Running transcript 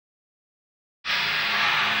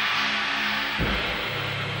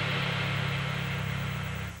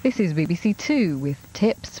This is BBC Two with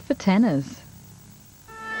tips for tenors.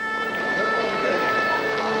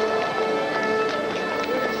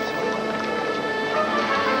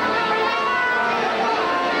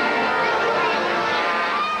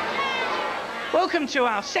 Welcome to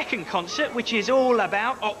our second concert, which is all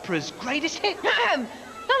about opera's greatest hit. Ta-da!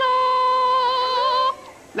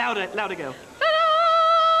 Louder, louder, girl.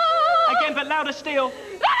 Ta-da! Again, but louder still.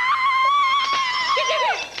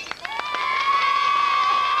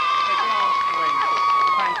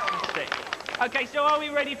 Fantastic. Okay, so are we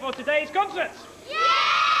ready for today's concert?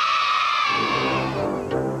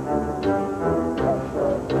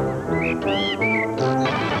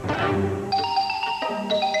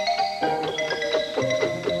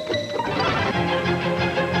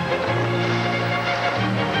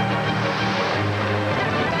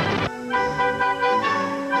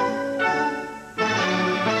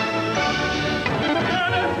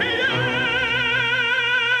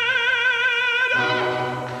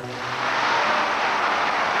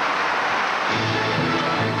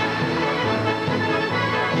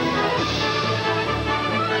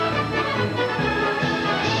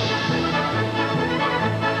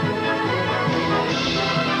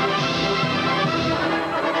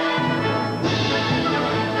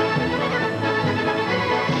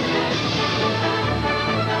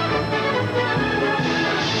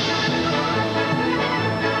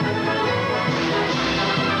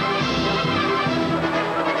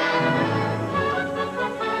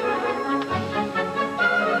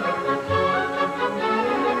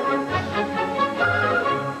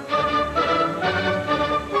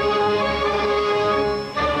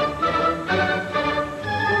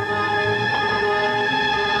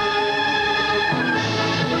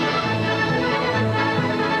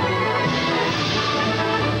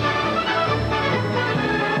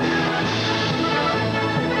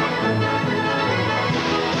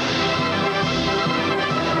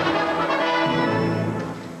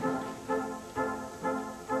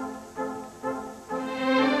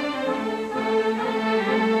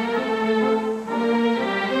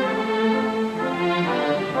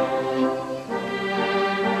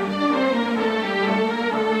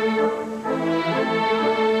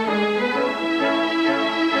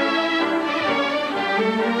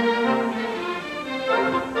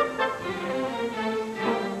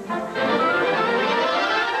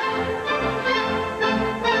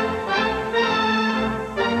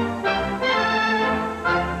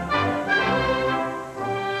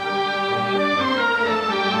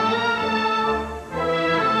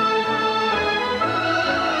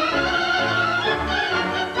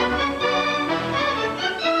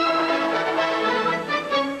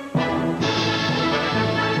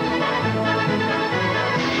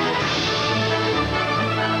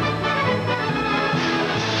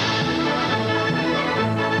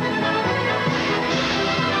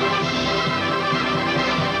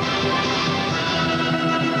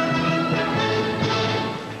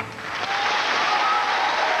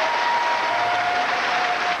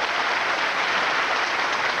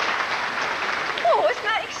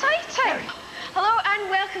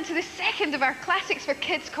 To the second of our Classics for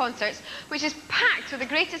Kids concerts, which is packed with the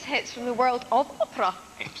greatest hits from the world of opera.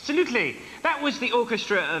 Absolutely. That was the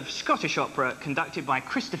Orchestra of Scottish Opera, conducted by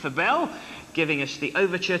Christopher Bell, giving us the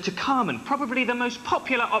overture to Carmen, probably the most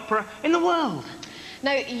popular opera in the world.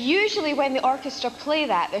 Now, usually when the orchestra play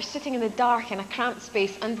that, they're sitting in the dark in a cramped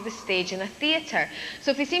space under the stage in a theatre. So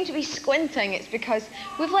if they seem to be squinting, it's because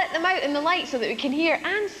we've let them out in the light so that we can hear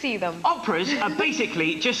and see them. Operas are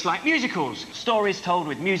basically just like musicals. Stories told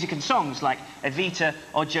with music and songs like Evita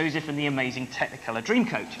or Joseph and the Amazing Technicolor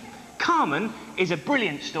Dreamcoat. Carmen is a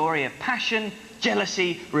brilliant story of passion,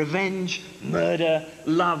 jealousy, revenge, murder,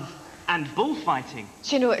 love and bullfighting.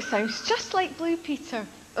 Do you know, it sounds just like Blue Peter.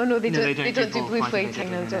 Oh no, they don't do blue fighting.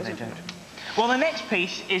 No, they don't. Well, the next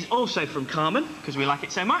piece is also from Carmen, because we like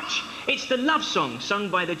it so much. It's the love song sung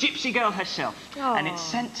by the gypsy girl herself. Aww. And it's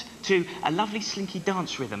sent to a lovely slinky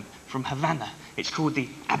dance rhythm from Havana. It's called the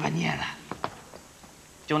habanera. Do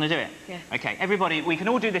you want to do it? Yeah. Okay, everybody, we can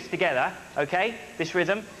all do this together, okay? This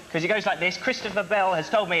rhythm, because it goes like this. Christopher Bell has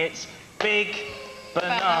told me it's big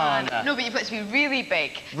banana. No, but you've got to be really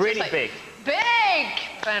big. Really big. Big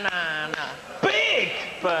banana. Big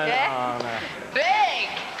banana. Yeah? Big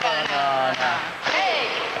banana. Big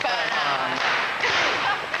banana.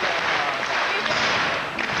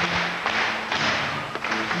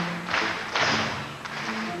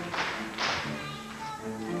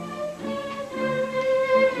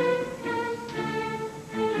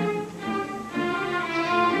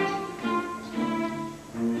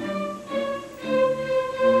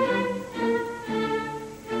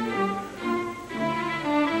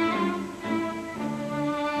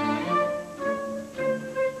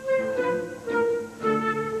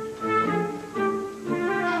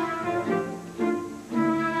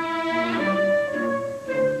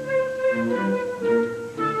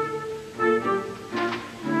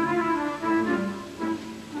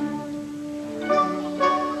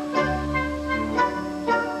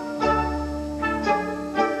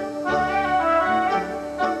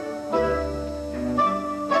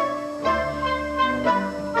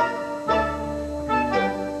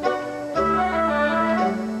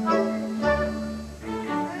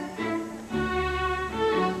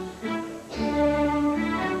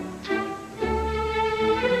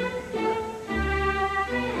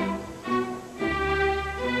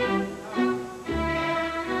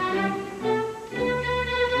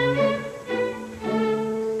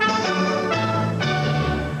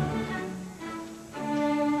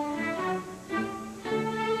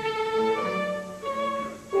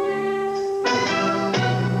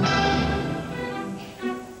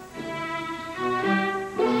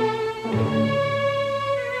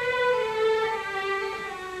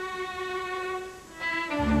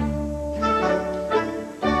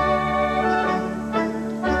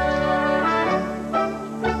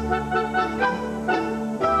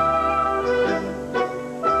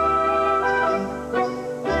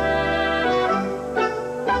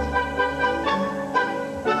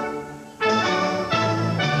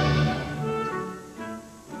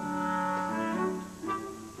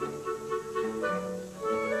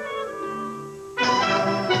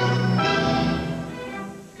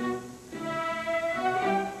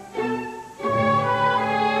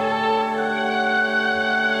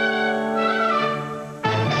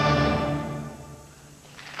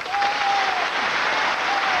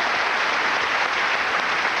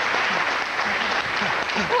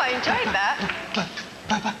 Oh, I enjoyed that.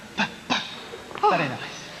 Very nice.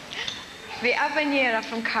 The Habanera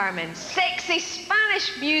from Carmen. Sexy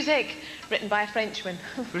Spanish music, written by a Frenchman.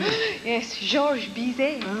 Yes, Georges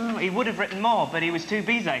Bizet. Oh, he would have written more, but he was too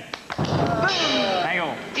busy. Hang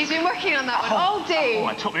on. He's been working on that one all day. Oh,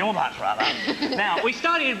 it took me all that for that. Now, we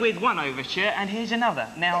started with one overture, and here's another.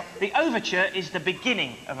 Now, the overture is the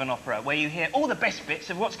beginning of an opera, where you hear all the best bits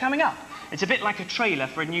of what's coming up. It's a bit like a trailer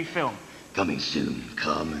for a new film. Coming soon,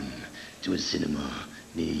 Carmen, to a cinema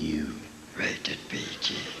near you. Rated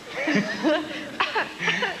PG.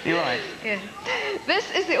 You're right. Yeah. This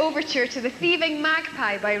is the overture to The Thieving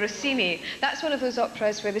Magpie by Rossini. That's one of those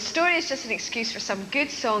operas where the story is just an excuse for some good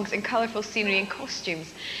songs and colourful scenery and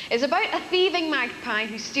costumes. It's about a thieving magpie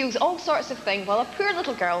who steals all sorts of things while a poor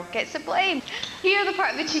little girl gets the blame. Here, the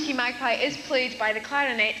part of the cheeky magpie is played by the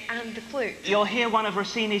clarinet and the flute. You'll hear one of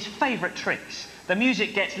Rossini's favourite tricks. The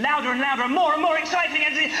music gets louder and louder and more exciting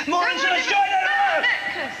as the more instruments join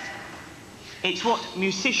it. It's what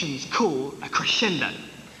musicians call a crescendo.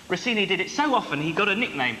 Rossini did it so often he got a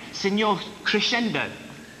nickname, Signor Crescendo.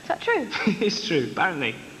 Is that true? It's true,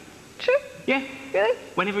 apparently. True? Yeah. Really?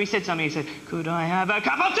 Whenever he said something, he said, "Could I have a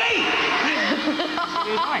cup of tea?"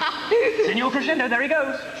 He was right. Signor Crescendo, there he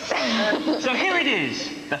goes. So here it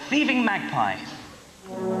is, The Thieving Magpie.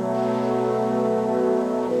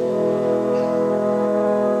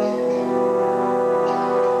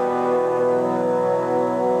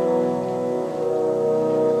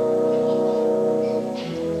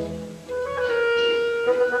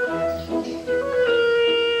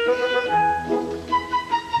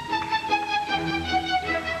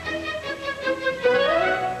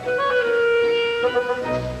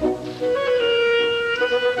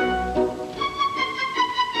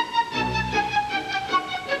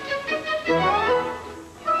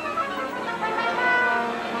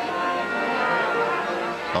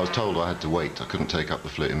 I was told I had to wait. I couldn't take up the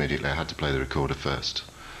flute immediately. I had to play the recorder first.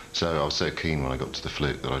 So I was so keen when I got to the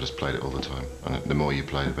flute that I just played it all the time. And the more you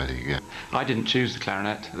play, the better you get. I didn't choose the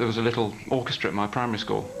clarinet. There was a little orchestra at my primary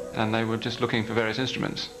school, and they were just looking for various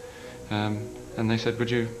instruments. And they said, "Would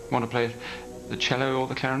you want to play the cello or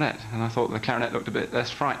the clarinet?" And I thought the clarinet looked a bit less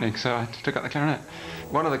frightening, so I took up the clarinet.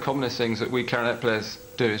 One of the commonest things that we clarinet players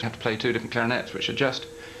do is have to play two different clarinets, which are just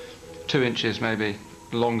 2 inches maybe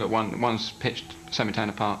longer. One's pitched semitone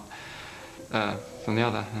apart from the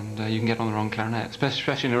other, and you can get on the wrong clarinet,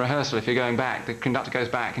 especially in a rehearsal. If you're going back, the conductor goes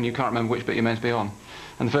back and you can't remember which bit you're meant to be on,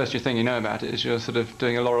 and the first thing you know about it is you're sort of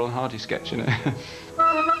doing a Laurel and Hardy sketch, you know.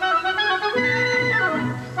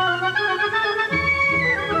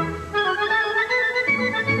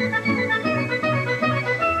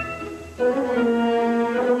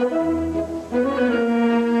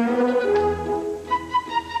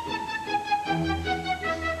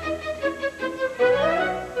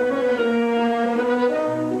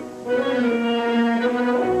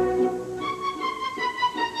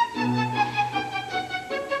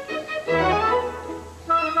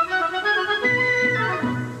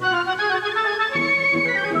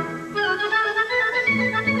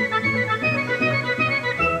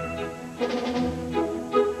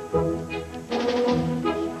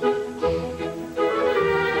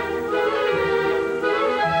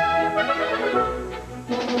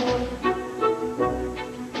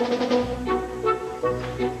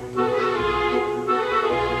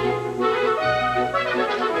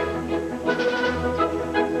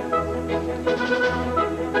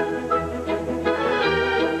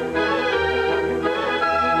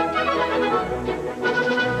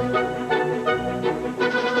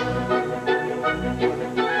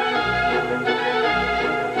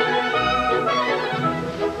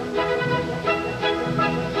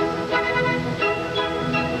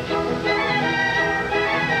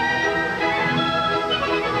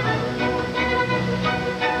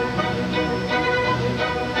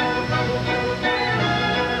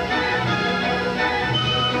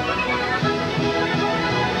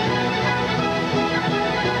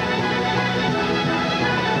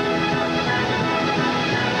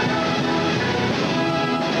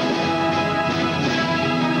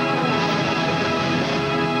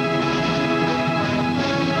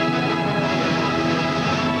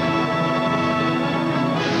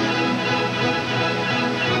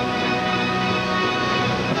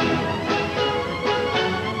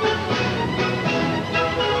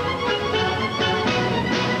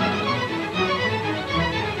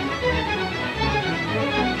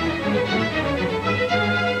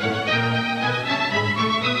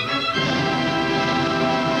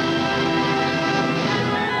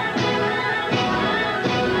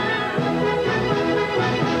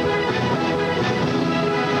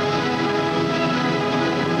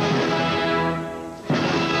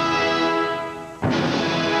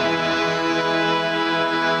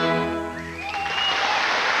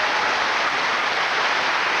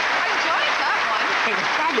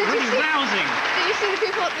 pretty rousing. Did you see the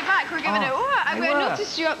people at the back were giving it? Oh, I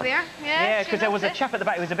noticed you up there. Yeah, because there was a chap at the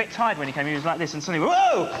back who was a bit tired when he came. He was like this, and suddenly,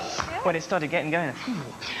 whoa! When it started getting going.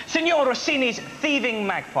 Signor Rossini's Thieving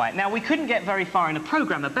Magpie. Now, we couldn't get very far in a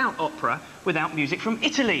programme about opera without music from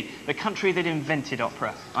Italy, the country that invented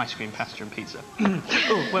opera. Ice cream, pasta and pizza.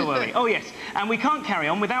 Oh, where were we? Oh, yes. And we can't carry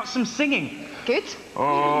on without some singing. Good.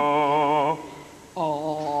 Oh.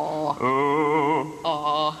 Oh. Oh.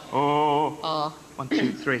 Oh. Oh. Oh. 1,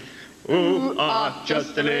 2, 3. Ooh, ah,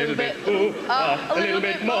 just a little bit. Ooh, ah, a little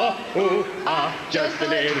bit more. Ooh, ah, just a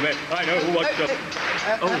little bit. I know what just...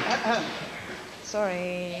 Oh.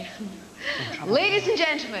 Sorry. Ladies and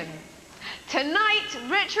gentlemen, tonight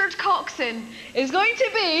Richard Coxon is going to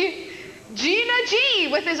be Gina G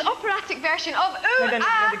with his operatic version of Ooh,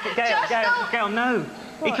 Gail, no.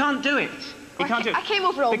 He can't do it. He can't do it. I came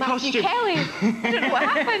over all Matthew Kelly. I don't know what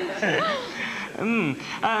happened.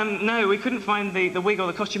 No, we couldn't find the wig or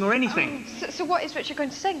the costume or anything. Oh, so what is Richard going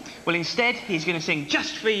to sing? Well, instead, he's going to sing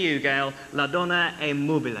just for you, Gail, La Donna è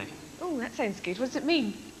mobile. Oh, that sounds good. What does it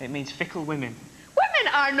mean? It means fickle women.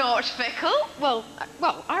 Women are not fickle. Well,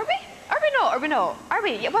 are we? Are we not? Are we not? Are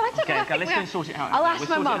we? Yeah, well, I don't know. Okay, let's go and sort it out. I'll ask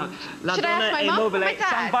my mum. Should I ask my mum or my dad?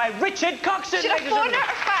 Sung by Richard Coxon. Should I phone her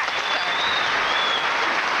or fax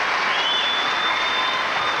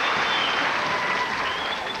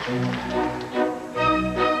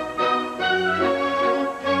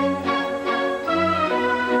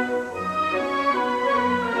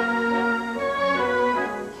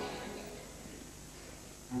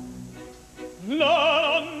La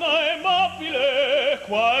donna è mobile,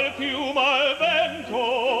 qual piuma al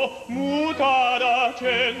vento, muta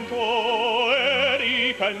d'accento e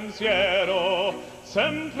di pensiero,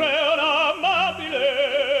 sempre un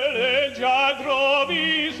amabile, leggiadro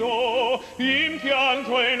viso,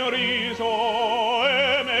 impianto in riso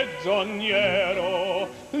e menzognero.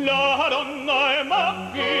 La donna è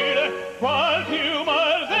mobile, qual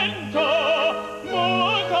piuma al vento,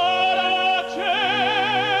 muta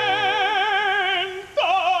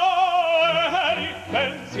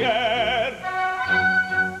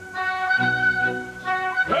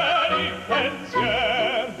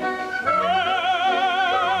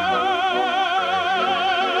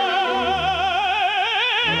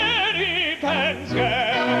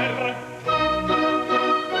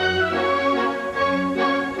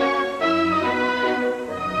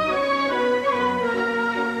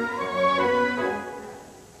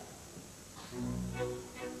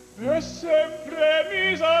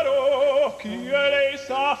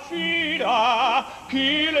s'affida,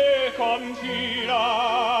 chi le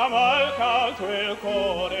confina, mal caldo il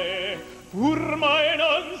cuore, pur mai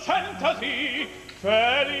non sentasi,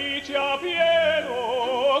 felice a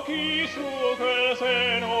pieno, chi su quel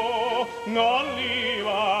seno non li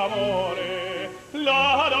va amore.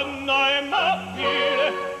 La donna è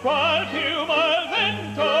mobile, qual piuma al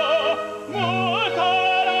vento, muta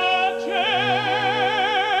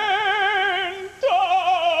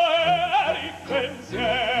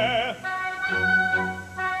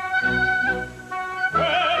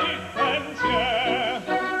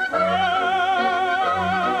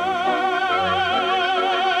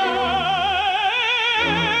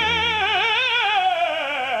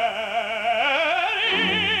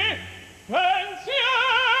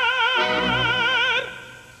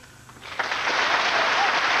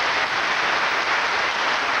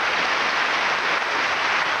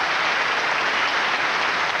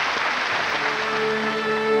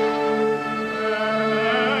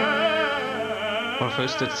I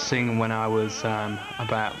first started singing when I was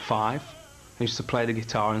about 5. I used to play the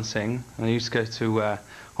guitar and sing, and I used to go to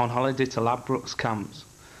on holiday to Ladbrokes camps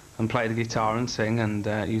and play the guitar and sing, and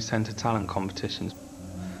used to enter talent competitions.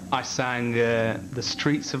 I sang The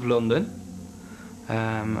Streets of London,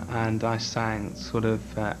 and I sang sort of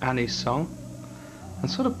Annie's Song and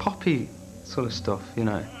sort of poppy sort of stuff, you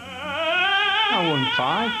know. I won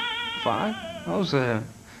 5. I was,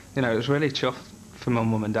 you know, it was really chuffed for my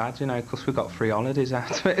mum and dad, you know, because we got free holidays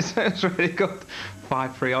out of it, so it was really good.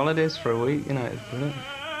 5 free holidays for a week, you know, it was brilliant.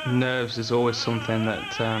 Nerves is always something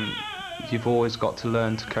that you've always got to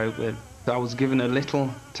learn to cope with. I was given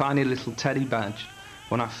a tiny little teddy badge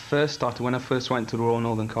when I first started. When I first went to the Royal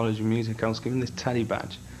Northern College of Music, I was given this teddy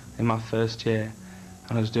badge in my first year,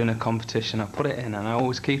 and I was doing a competition. I put it in, and I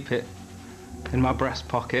always keep it in my breast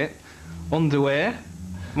pocket. Underwear.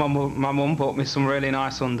 My mum bought me some really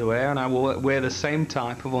nice underwear, and I wear the same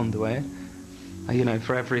type of underwear, you know,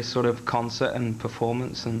 for every sort of concert and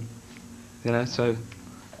performance, and, you know, so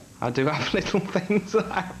I do have little things that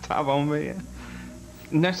I have to have on me. Yeah.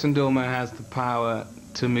 Nessun Dorma has the power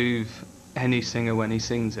to move any singer when he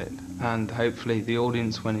sings it, and hopefully the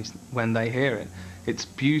audience when they hear it. It's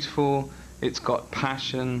beautiful, it's got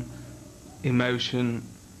passion, emotion,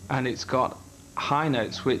 and it's got high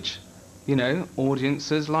notes which, you know,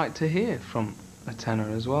 audiences like to hear from a tenor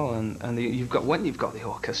as well. And when you've got the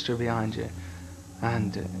orchestra behind you,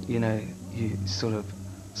 and you know, you sort of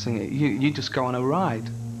sing it, you just go on a ride.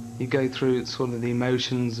 You go through sort of the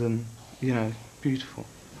emotions, and you know, beautiful.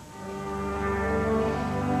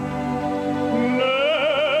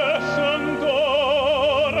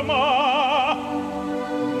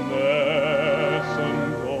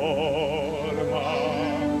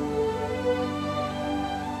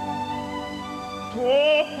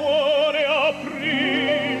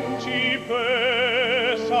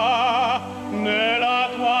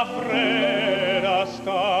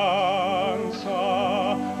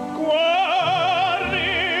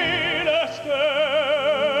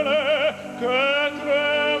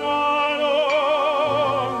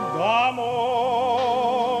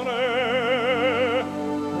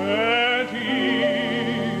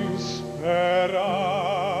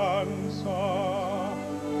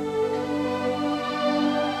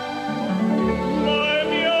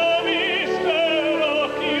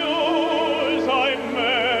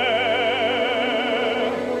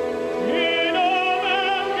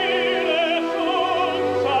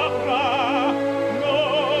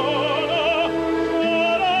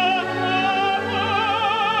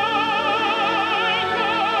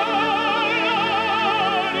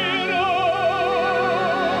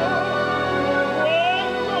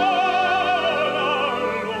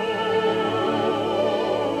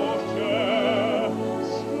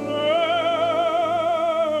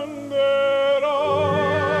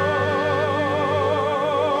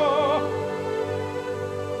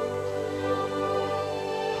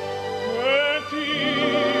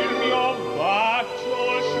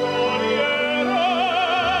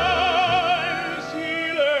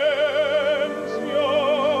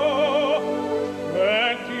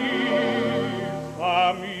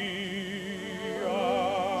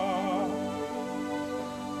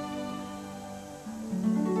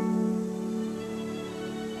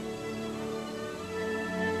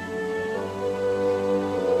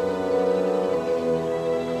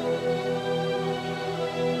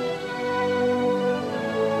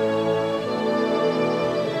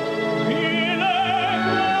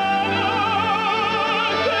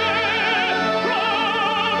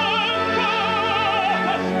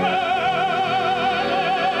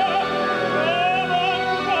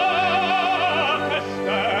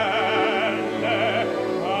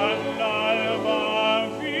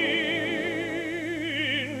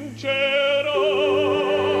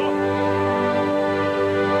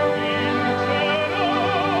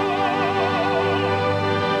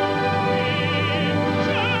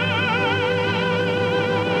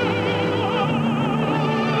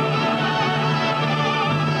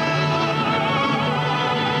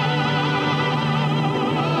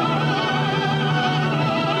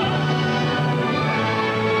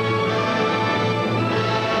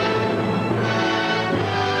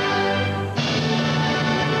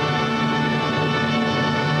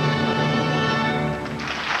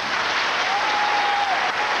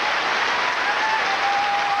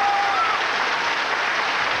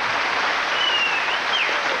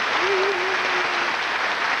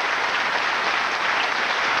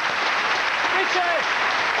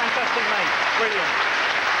 Fantastic, mate. Brilliant.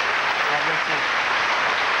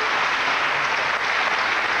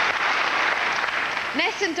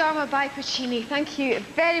 Nessun Dorma by Puccini. Thank you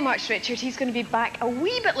very much, Richard. He's going to be back a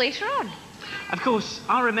wee bit later on. Of course,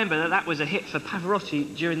 I remember that was a hit for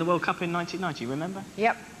Pavarotti during the World Cup in 1990, remember?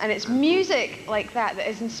 Yep, and it's music like that that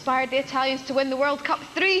has inspired the Italians to win the World Cup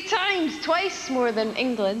 3 times, twice more than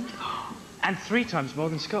England. And 3 times more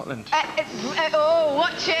than Scotland. Oh,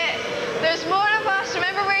 watch it. There's more of us.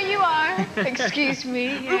 Remember where you are. Excuse me.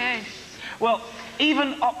 Yes. Well,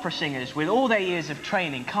 even opera singers with all their years of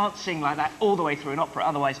training can't sing like that all the way through an opera,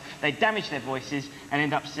 otherwise they damage their voices and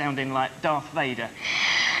end up sounding like Darth Vader.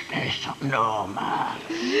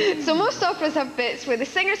 So most operas have bits where the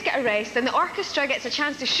singers get a rest and the orchestra gets a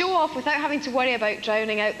chance to show off without having to worry about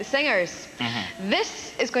drowning out the singers.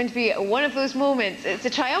 This is going to be one of those moments. It's a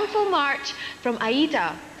triumphal march from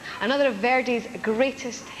Aida, another of Verdi's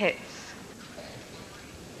greatest hits.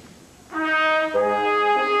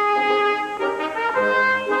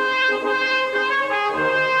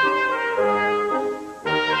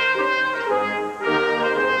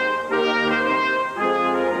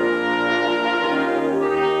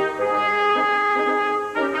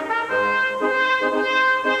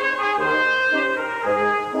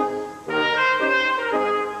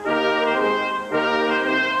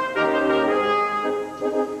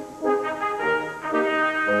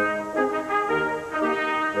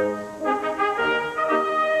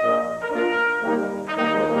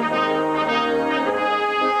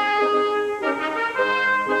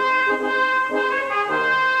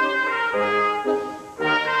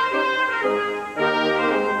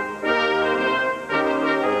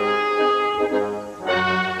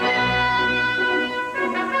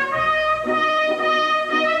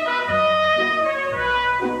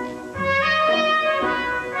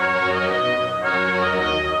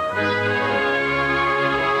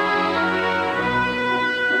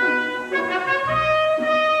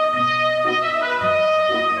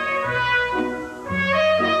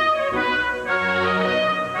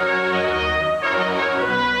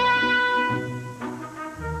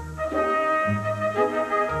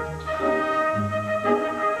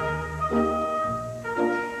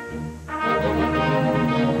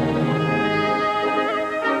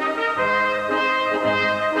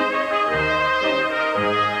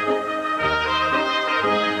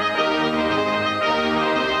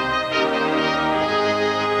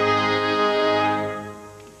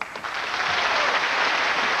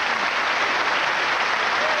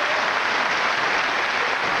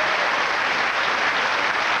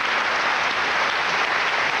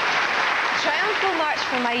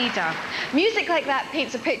 spider. Music like that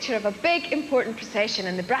paints a picture of a big, important procession,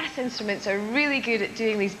 and the brass instruments are really good at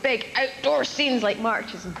doing these big outdoor scenes like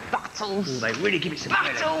marches and battles. Oh, they really give it some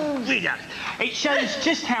Battles! Really does. It shows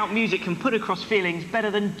just how music can put across feelings better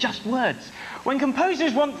than just words. When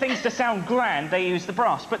composers want things to sound grand, they use the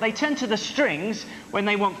brass, but they turn to the strings when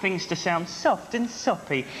they want things to sound soft and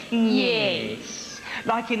soppy. Yes.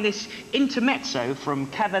 Like in this intermezzo from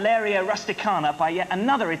Cavalleria Rusticana by yet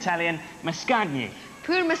another Italian, Mascagni.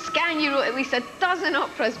 Poor Mascagni wrote at least a dozen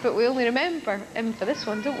operas, but we only remember him for this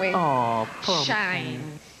one, don't we? Oh, poor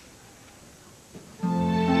Shine.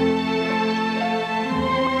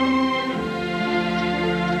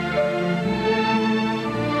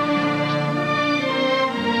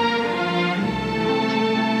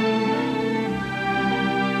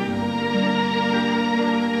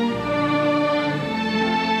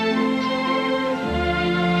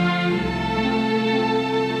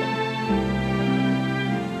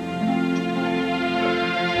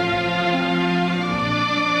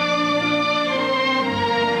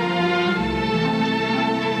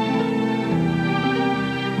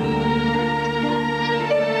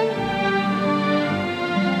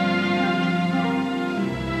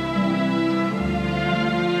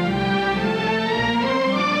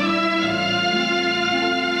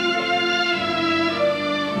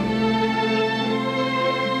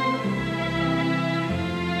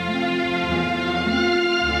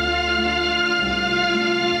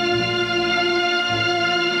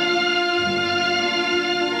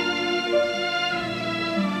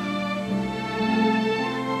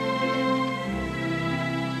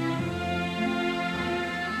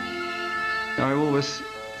 I always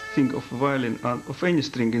think of violin, of any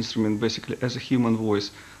string instrument, basically as a human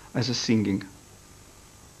voice, as a singing.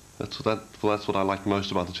 That's what I like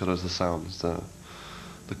most about the cello, is the sound, is the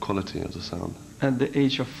quality of the sound. At the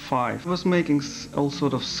age of 5, I was making all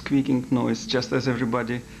sort of squeaking noise, just as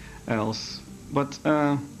everybody else. But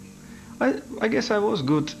I guess I was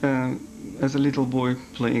good as a little boy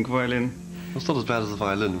playing violin. It's not as bad as the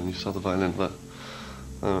violin when you start the violin, but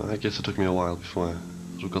I guess it took me a while before I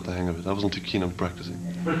sort of got the hang of it. I wasn't too keen on practicing.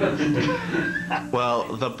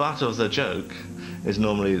 Well, the butt of the joke is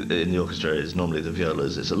normally, in the orchestra, is normally the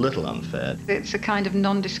violas. It's a little unfair. It's a kind of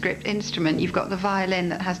nondescript instrument. You've got the violin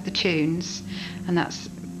that has the tunes, and that's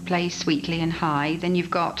plays sweetly and high. Then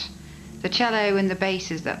you've got the cello and the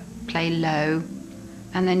basses that play low,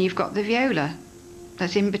 and then you've got the viola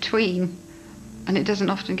that's in between, and it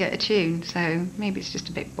doesn't often get a tune, so maybe it's just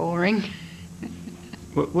a bit boring.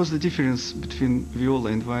 What was the difference between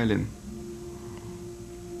viola and violin?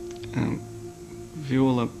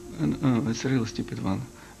 Viola, it's a real stupid one.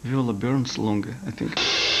 Viola burns longer, I think.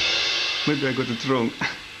 Maybe I got it wrong.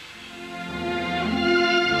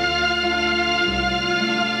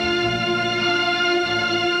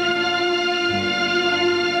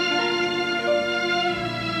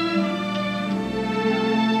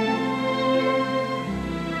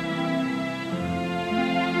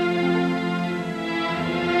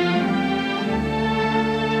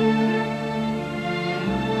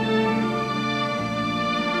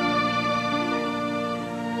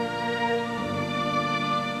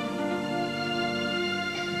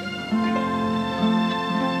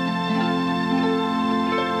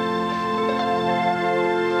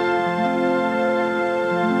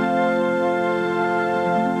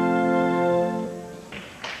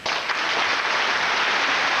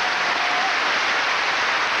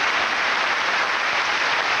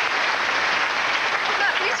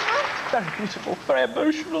 Very beautiful, very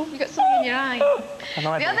emotional. You got something in your eye.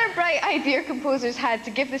 The other bright idea composers had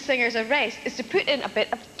to give the singers a rest is to put in a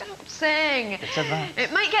bit of dancing.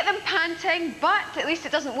 It might get them panting, but at least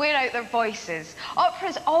it doesn't wear out their voices.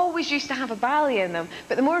 Operas always used to have a ballet in them,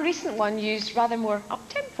 but the more recent one used rather more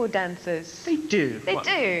up-tempo dances. They do. They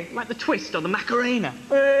do. Like the twist or the Macarena.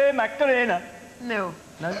 Hey, Macarena. No.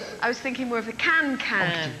 No? I was thinking more of the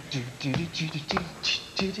can-can.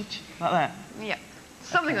 Like that? Yeah.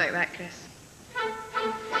 Something like that, Chris.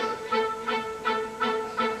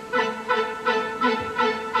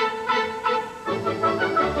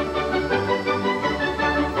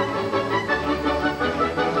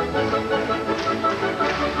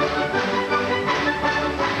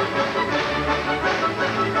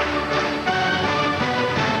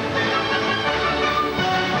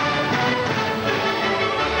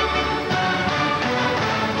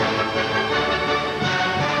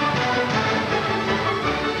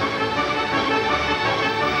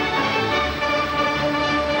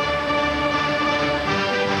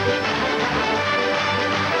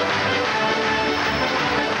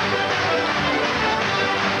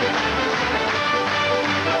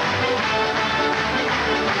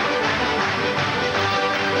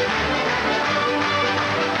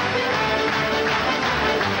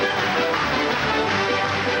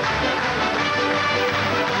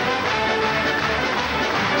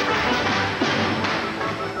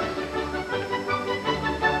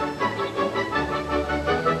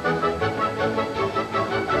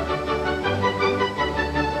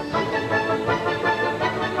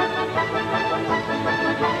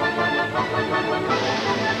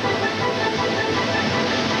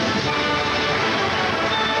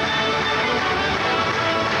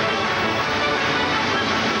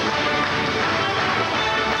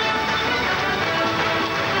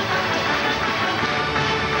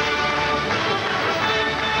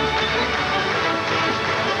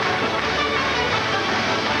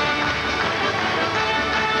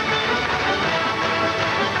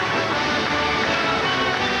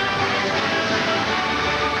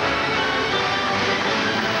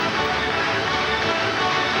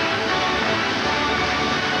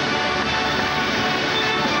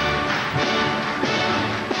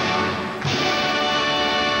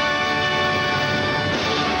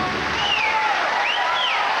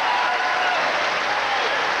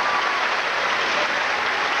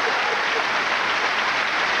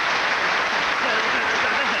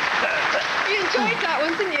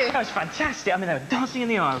 fantastic. I mean, they were dancing in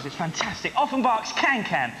the aisles. It's fantastic. Offenbach's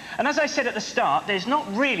Can-Can. And as I said at the start, there's not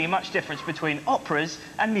really much difference between operas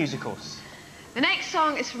and musicals. The next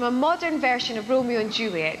song is from a modern version of Romeo and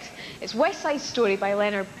Juliet. It's West Side Story by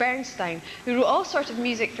Leonard Bernstein, who wrote all sorts of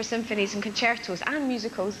music for symphonies and concertos and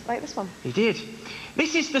musicals like this one. He did.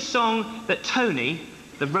 This is the song that Tony,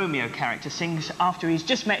 the Romeo character, sings after he's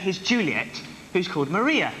just met his Juliet, who's called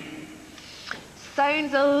Maria.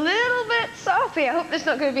 Sounds a little bit soppy. I hope there's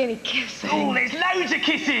not going to be any kissing. Oh, there's loads of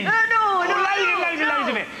kissing! No, Loads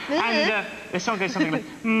of it. And the song goes something like,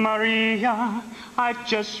 Maria, I've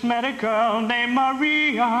just met a girl named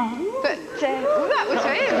Maria. But that was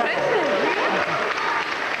very impressive.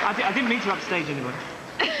 I didn't mean to upstage anyone.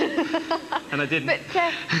 And I didn't. But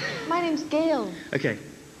my name's Gail. Okay.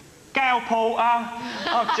 Gail Porter.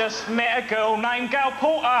 I've just met a girl named Gail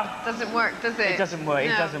Porter. Doesn't work, does it? It doesn't work.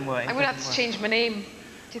 No. It doesn't work. I'm going to have to change my name.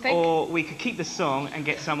 Do you think? Or we could keep the song and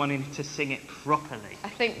get someone in to sing it properly. I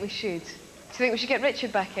think we should. Do you think we should get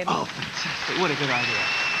Richard back in? Oh, fantastic. What a good idea.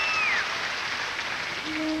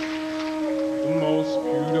 The most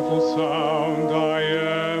beautiful sound I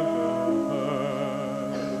ever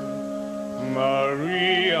heard.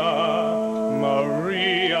 Maria,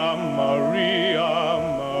 Maria, Maria,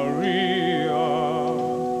 Maria.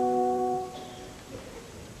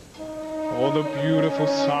 All the beautiful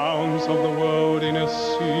sounds of the world in a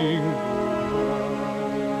single word.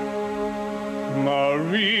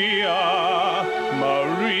 Maria,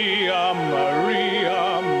 Maria,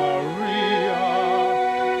 Maria, Maria,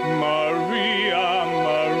 Maria,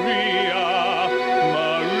 Maria,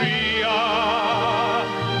 Maria.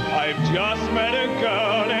 I've just met a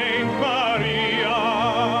girl named Maria,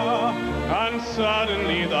 and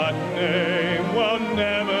suddenly that name will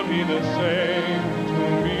never be the same to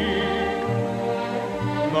me.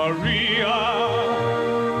 Maria,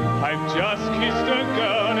 I've just kissed a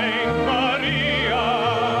girl named Maria,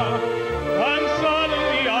 and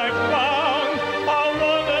suddenly I found how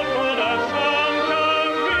wonderful that song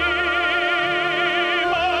can be.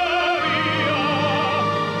 Maria,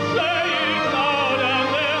 say it loud and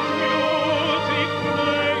there's music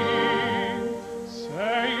playing.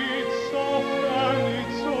 Say it soft and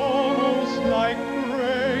it's almost like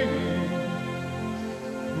praying.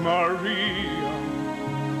 Maria,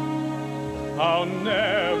 I'll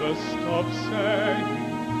never stop saying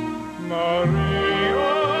Maria.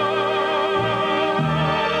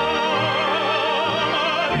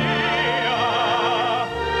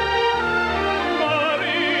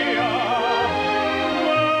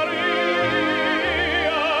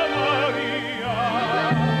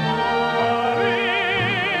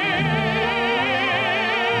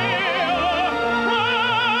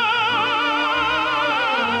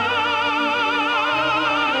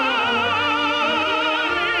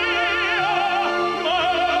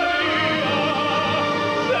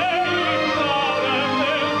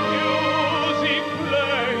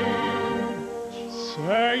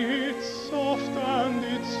 Say it soft and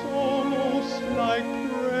it's almost like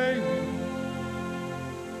praying.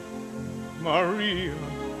 Maria,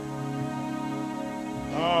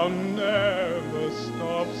 I'll never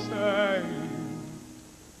stop saying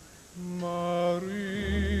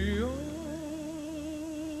Maria.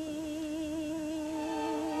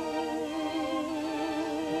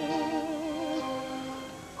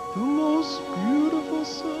 The most beautiful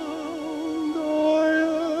sound I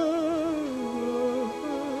ever heard.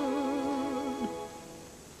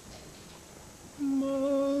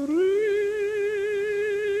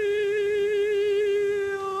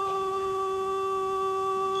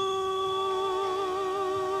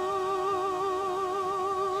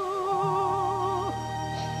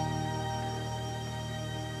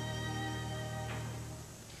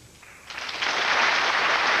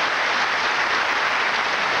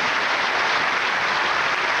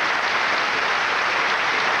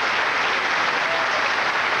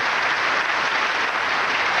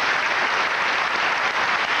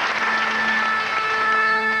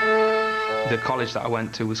 The college that I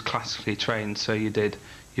went to was classically trained, so you did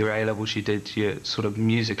your A-levels, you did your sort of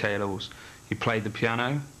music A-levels. You played the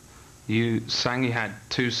piano, you sang, you had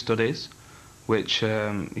 2 studies, which you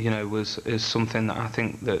know is something that I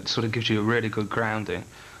think that sort of gives you a really good grounding.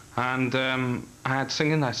 And I had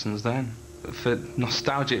singing lessons then. For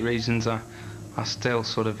nostalgic reasons, I still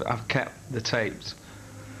sort of, I've kept the tapes,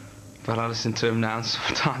 but I listen to them now and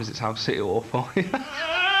sometimes it's absolutely awful.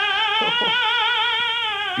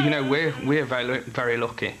 You know, we're very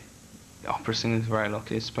lucky. Opera singers are very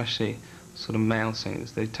lucky, especially sort of male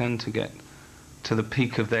singers. They tend to get to the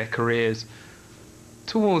peak of their careers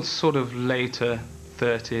towards sort of later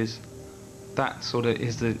 30s, that sort of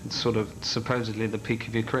is the sort of supposedly the peak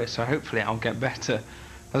of your career. So hopefully I'll get better,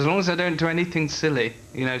 as long as I don't do anything silly,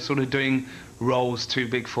 you know, sort of doing roles too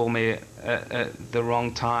big for me at the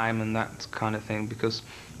wrong time and that kind of thing. Because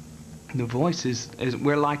the voice is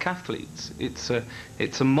we're like athletes. It's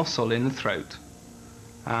a muscle in the throat,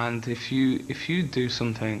 and if you do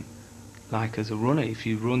something like as a runner, if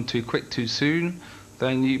you run too quick too soon,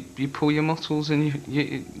 then you pull your muscles and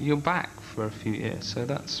you're back for a few years. So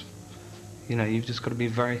that's, you know, you've just got to be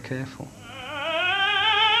very careful.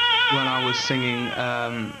 When I was singing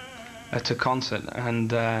at a concert,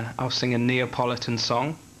 and I was singing a Neapolitan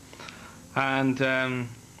song, and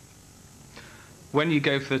when you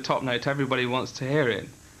go for the top note, everybody wants to hear it.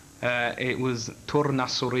 It was Torna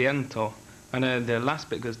Sorrento, and the last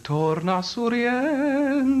bit goes Torna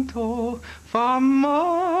Sorrento,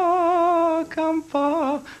 fama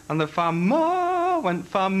campa, and the fama went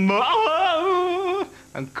fama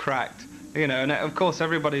and cracked, you know, and of course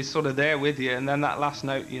everybody's sort of there with you, and then that last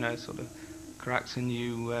note, you know, sort of cracks, and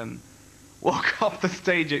you walk off the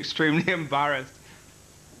stage extremely embarrassed.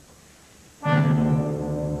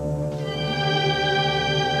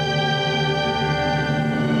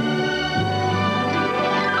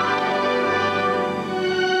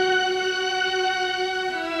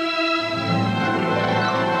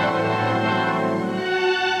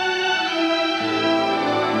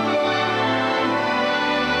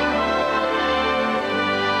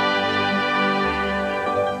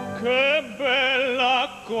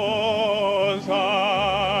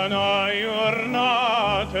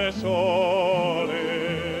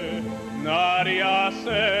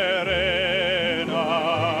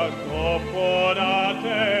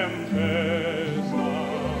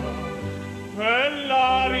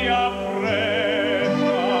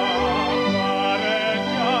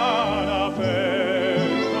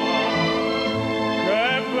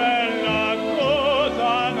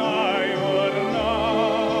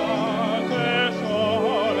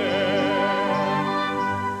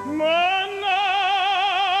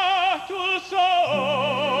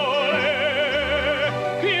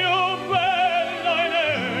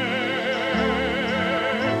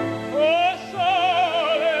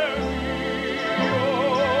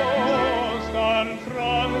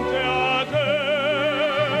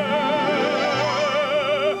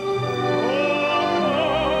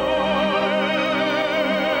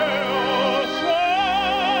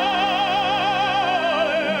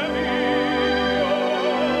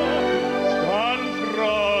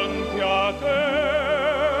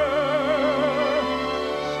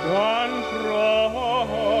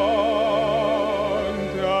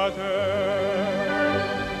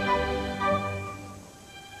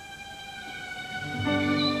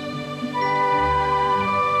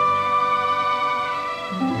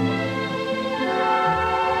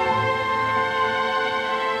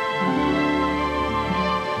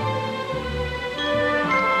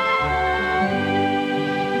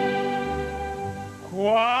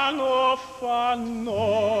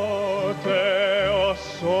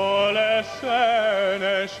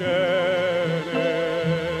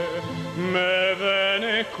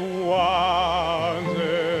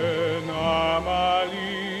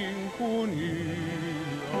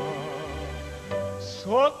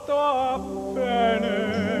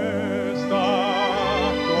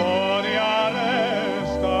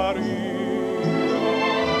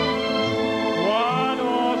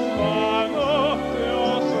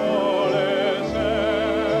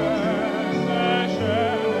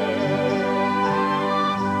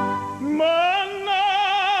 Manna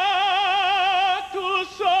tu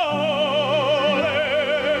sole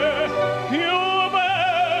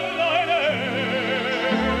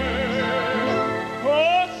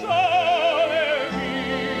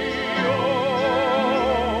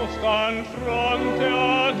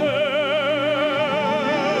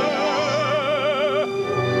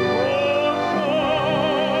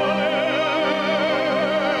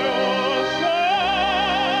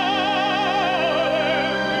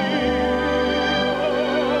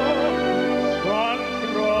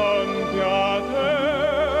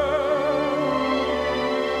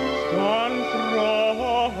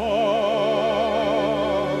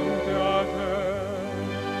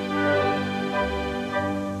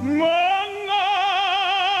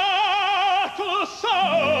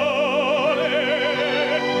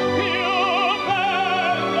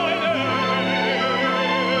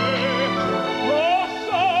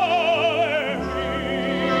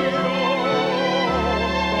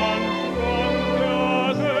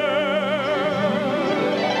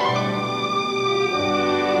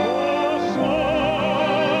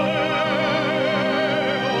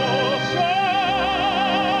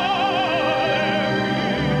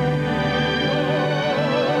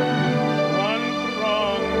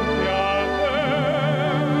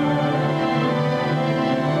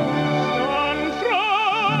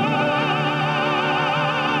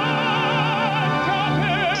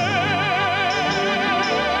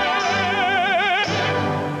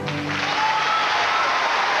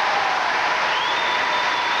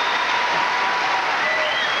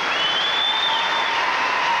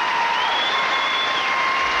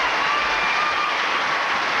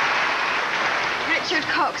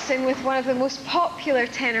with one of the most popular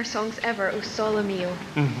tenor songs ever, O Sole Mio.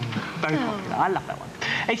 Very popular. I love that one.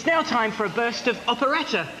 It's now time for a burst of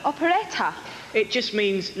operetta. Operetta? It just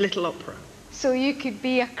means little opera. So you could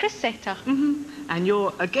be a Crissetta. And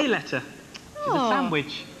you're a gailetta, which is a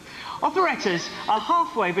sandwich. Operettas are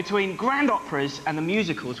halfway between grand operas and the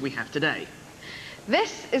musicals we have today.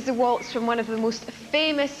 This is the waltz from one of the most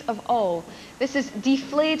famous of all. This is Die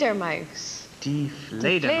Fledermaus. Die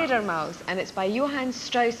Fledermaus. And it's by Johann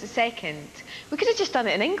Strauss II. We could have just done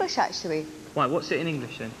it in English, actually. Why, what's it in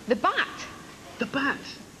English then? The Bat. The Bat.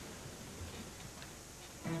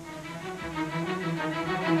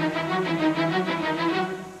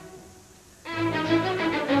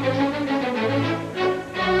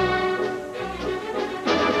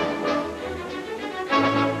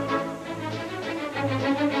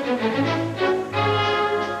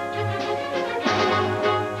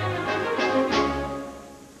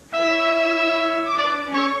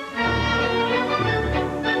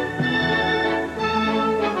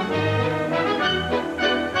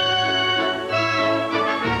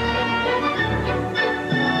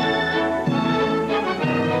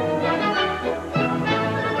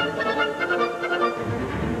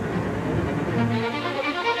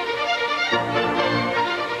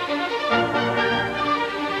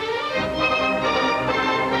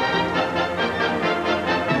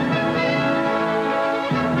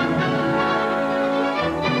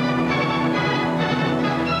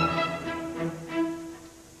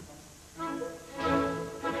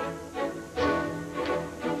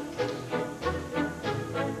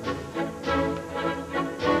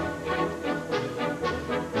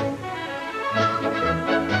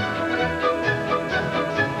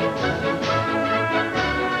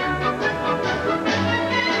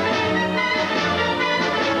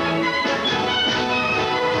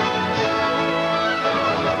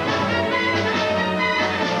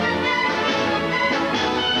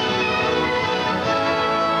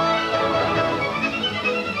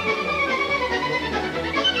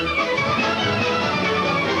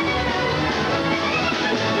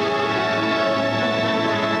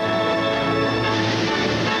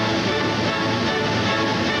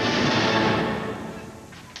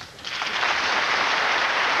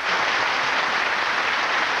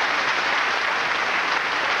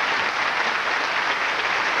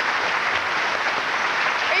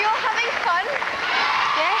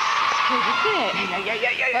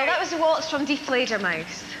 Well, that was the waltz from Die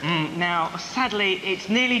Fledermaus. Now, sadly, it's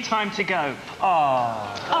nearly time to go.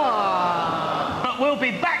 But we'll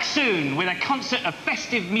be back soon with a concert of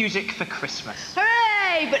festive music for Christmas.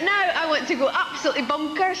 Hooray! But now I want to go absolutely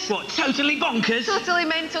bonkers. What, totally bonkers? Totally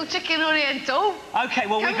mental chicken oriental. Okay,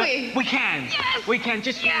 well, we can. Yes! We can,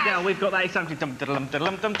 just now. We've got that something. You know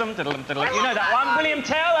that one? William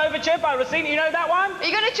Tell Overture by Rossini. You know that one? Are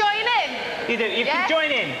you going to join in? You do. You can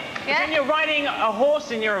join in. Yeah? When you're riding a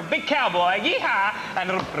horse and you're a big cowboy, yeehaw!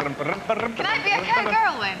 And can I be a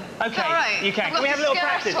cowgirl then? Okay, right? you can. Can we have a little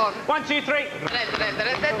practice? 1, 2, 3. Go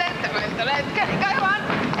on,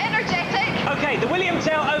 energetic. Okay, the William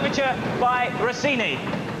Tell Overture by Rossini.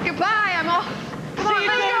 Goodbye, I'm off. Come on,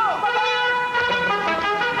 let's go. Bye-bye.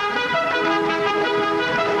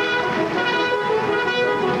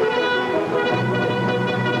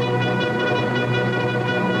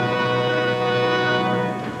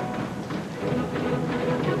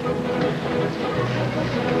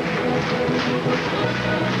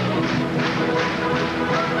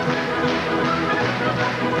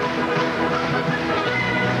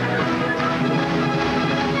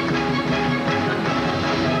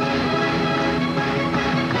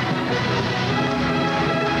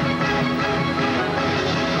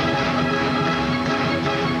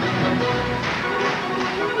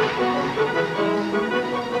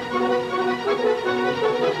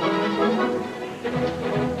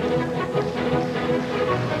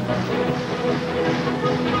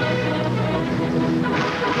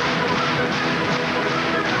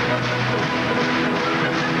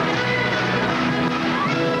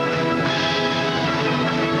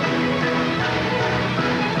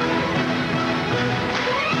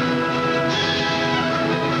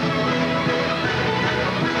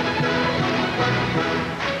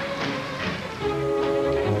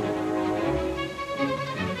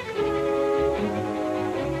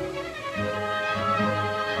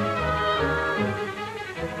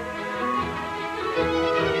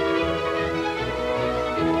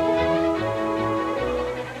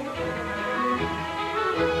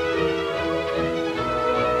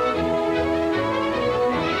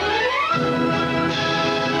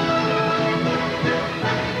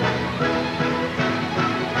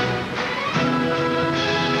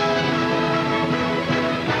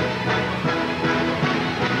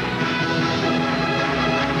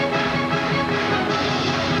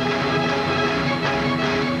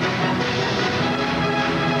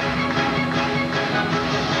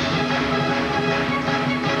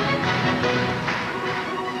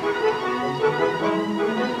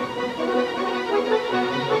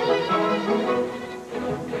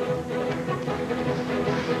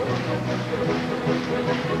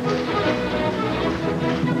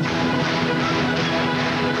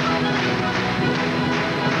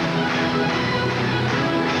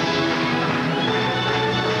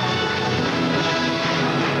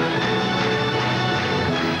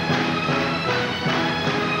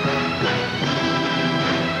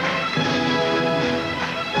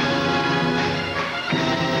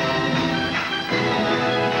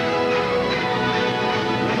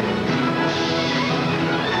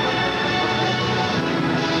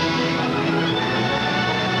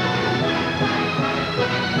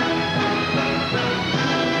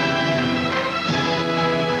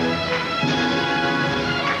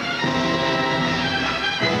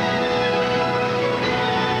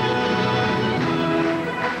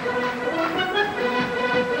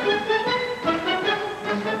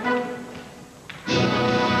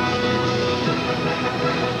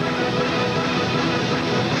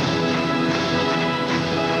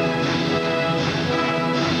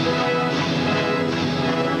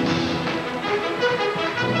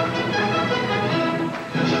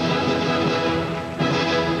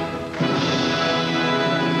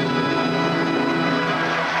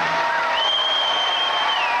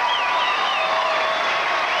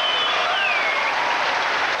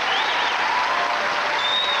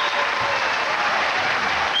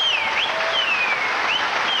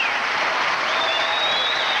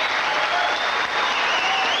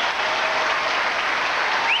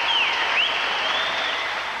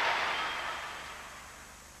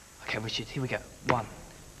 Okay, Richard, here we go. 1,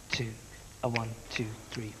 2, 1, 2,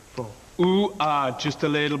 3, 4. Ooh, ah, just a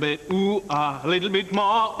little bit. Ooh, ah, a little bit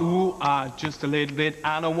more. Ooh, ah, just a little bit.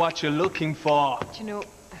 I know what you're looking for. Do you know,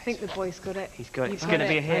 I think the boy's got it. He's got it. You've It's going to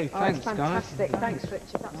got be a it. hit. Oh, it's fantastic. Thanks,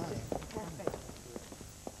 Richard. That's just